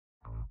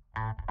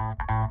Hi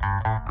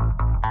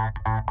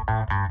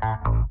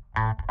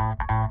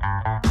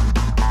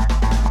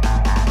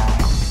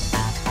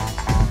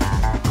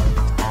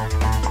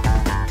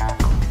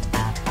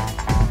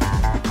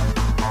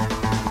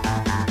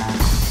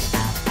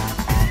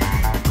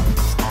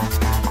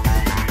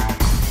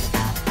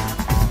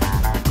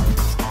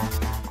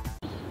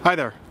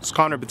there, it's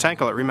Conrad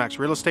Bitangcol at Remax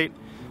Real Estate.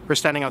 We're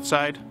standing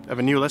outside of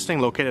a new listing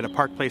located at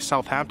Park Place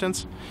South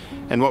Hamptons,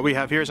 and what we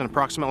have here is an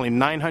approximately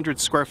 900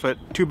 square foot,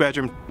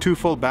 2-bedroom, 2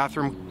 full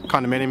bathroom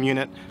condominium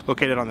unit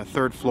located on the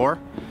 3rd floor.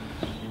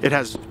 It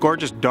has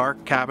gorgeous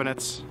dark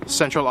cabinets,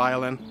 central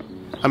island,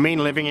 a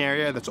main living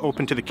area that's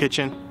open to the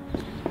kitchen,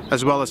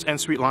 as well as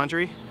en-suite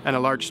laundry and a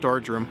large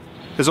storage room.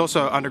 There's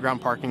also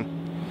underground parking.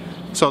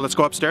 So let's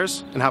go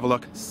upstairs and have a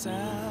look.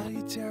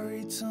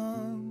 Salutary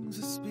tongues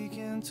that speak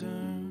in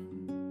turn,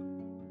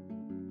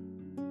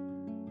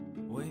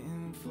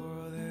 waiting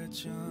for their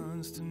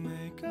chance to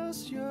make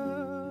us yearn.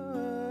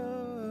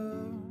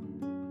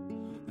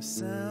 The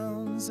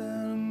sounds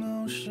and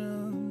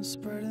emotions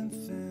spreading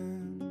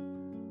thin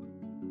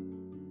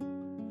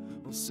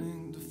will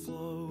sing the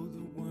flow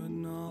that would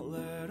not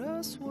let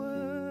us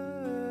win.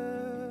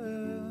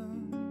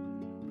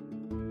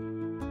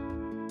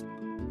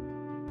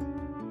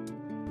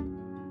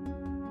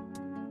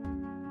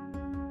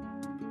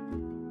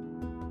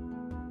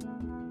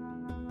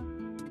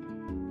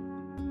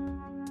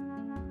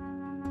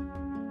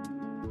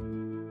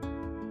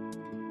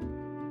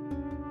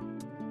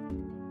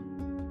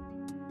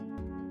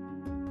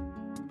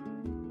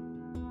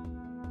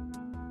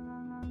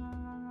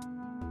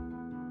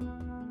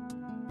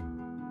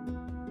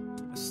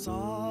 A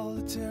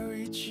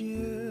solitary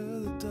cheer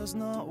that does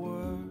not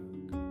work.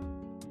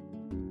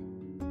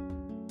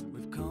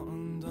 We've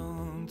cottoned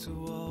on to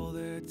all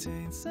their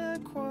taints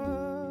and quirks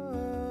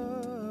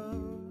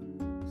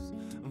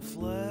and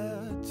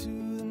fled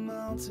to the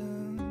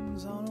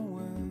mountains on a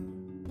whim,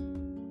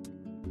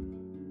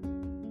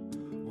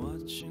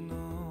 watching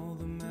all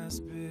the mess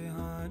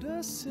behind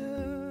us sing.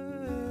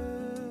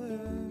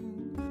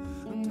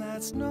 And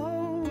that's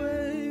no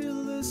way to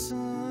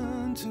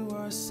listen to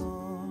our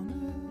song,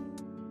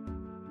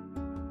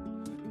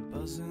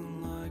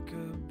 buzzing like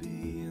a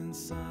bee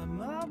inside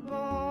my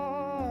bonnet.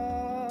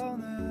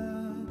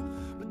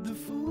 But the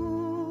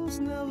fools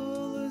never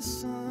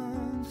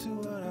listen to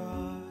what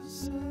I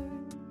say.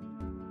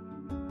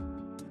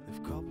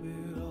 They've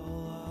copied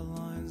all our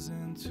lines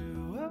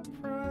into a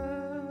prayer.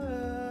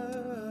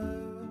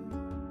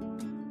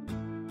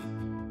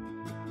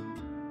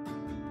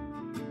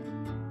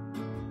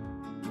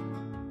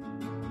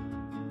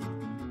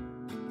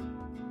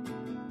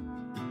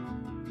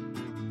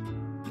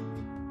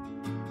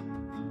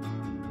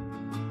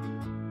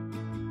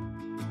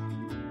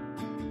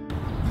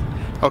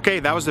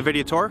 Okay, that was the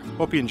video tour.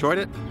 Hope you enjoyed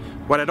it.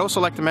 What I'd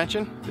also like to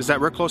mention is that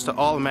we're close to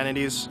all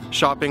amenities,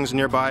 shopping's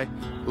nearby,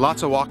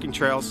 lots of walking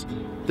trails.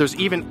 There's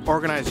even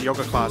organized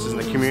yoga classes in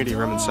the community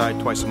room inside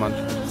twice a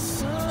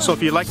month. So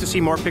if you'd like to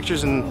see more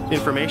pictures and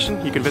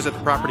information, you can visit the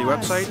property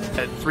website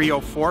at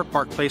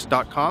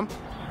 304parkplace.com,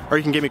 or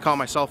you can give me a call on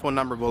my cell phone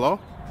number below.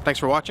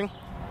 Thanks for watching.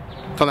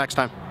 Till next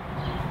time.